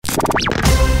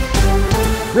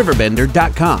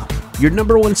Riverbender.com, your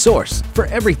number one source for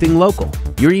everything local.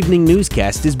 Your evening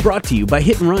newscast is brought to you by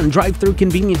Hit and Run drive-through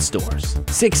convenience stores.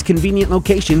 6 convenient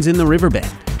locations in the Riverbend.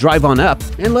 Drive on up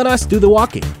and let us do the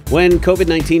walking. When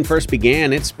COVID-19 first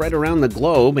began, it spread around the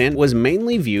globe and was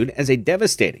mainly viewed as a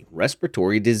devastating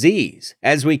respiratory disease.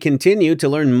 As we continue to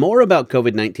learn more about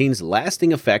COVID-19's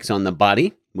lasting effects on the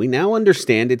body, we now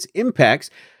understand its impacts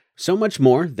so much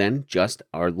more than just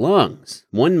our lungs.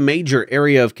 One major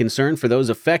area of concern for those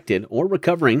affected or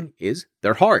recovering is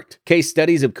their heart. Case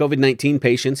studies of COVID-19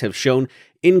 patients have shown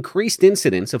increased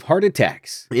incidence of heart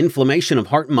attacks, inflammation of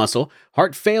heart muscle,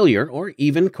 heart failure, or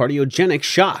even cardiogenic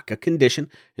shock, a condition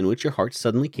in which your heart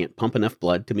suddenly can't pump enough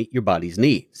blood to meet your body's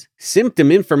needs.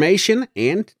 Symptom information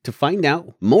and to find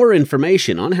out more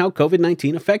information on how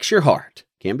COVID-19 affects your heart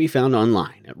can be found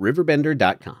online at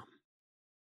riverbender.com.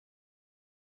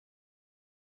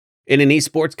 In an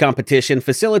esports competition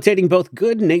facilitating both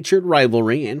good-natured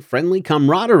rivalry and friendly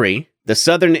camaraderie, the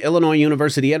Southern Illinois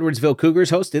University Edwardsville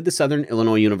Cougars hosted the Southern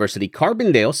Illinois University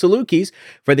Carbondale Salukis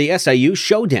for the SIU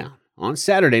Showdown on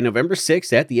Saturday, November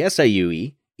 6th at the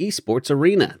SIUE Esports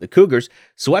Arena. The Cougars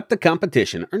swept the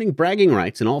competition, earning bragging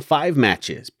rights in all 5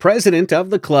 matches. President of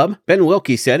the club, Ben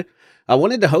Wilkie, said, "I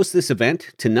wanted to host this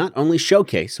event to not only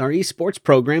showcase our esports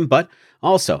program, but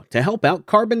also to help out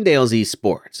Carbondale's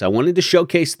esports. I wanted to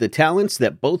showcase the talents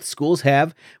that both schools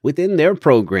have within their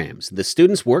programs. The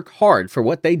students work hard for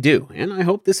what they do, and I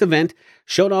hope this event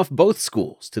showed off both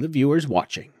schools to the viewers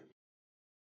watching."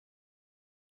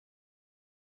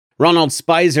 Ronald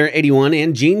Spicer, 81,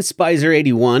 and Gene Spicer,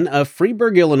 81, of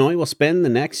Freeburg, Illinois, will spend the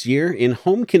next year in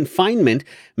home confinement,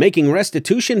 making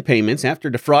restitution payments after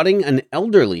defrauding an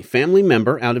elderly family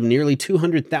member out of nearly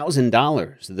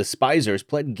 $200,000. The Spicers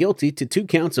pled guilty to 2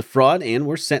 counts of fraud and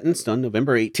were sentenced on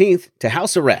November 18th to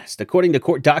house arrest. According to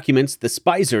court documents, the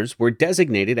Spicers were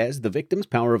designated as the victim's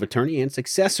power of attorney and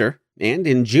successor, and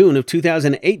in June of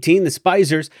 2018, the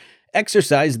Spicers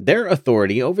exercised their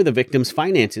authority over the victim's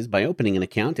finances by opening an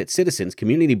account at Citizens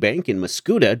Community Bank in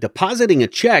Mascoutah, depositing a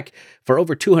check for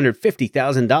over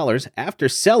 $250,000 after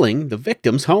selling the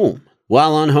victim's home.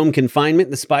 While on home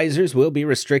confinement, the Spicers will be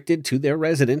restricted to their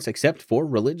residence except for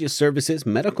religious services,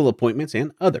 medical appointments,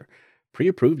 and other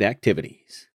pre-approved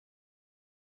activities.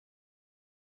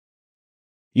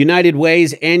 United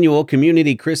Way's annual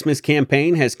Community Christmas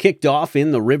campaign has kicked off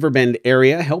in the Riverbend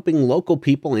area, helping local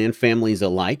people and families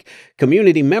alike.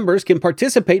 Community members can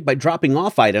participate by dropping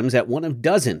off items at one of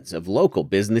dozens of local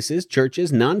businesses,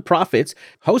 churches, nonprofits,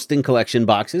 hosting collection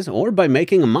boxes, or by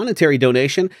making a monetary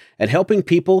donation at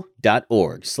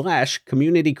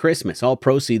helpingpeople.org/communitychristmas. All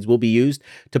proceeds will be used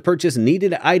to purchase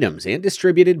needed items and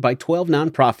distributed by 12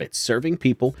 nonprofits serving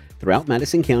people throughout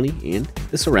Madison County and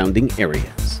the surrounding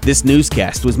areas. This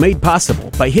newscast was made possible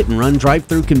by Hit and Run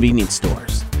drive-through convenience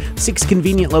stores. 6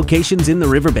 convenient locations in the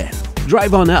Riverbend.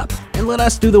 Drive on up and let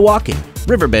us do the walking.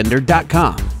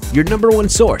 Riverbender.com, your number one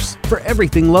source for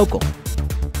everything local.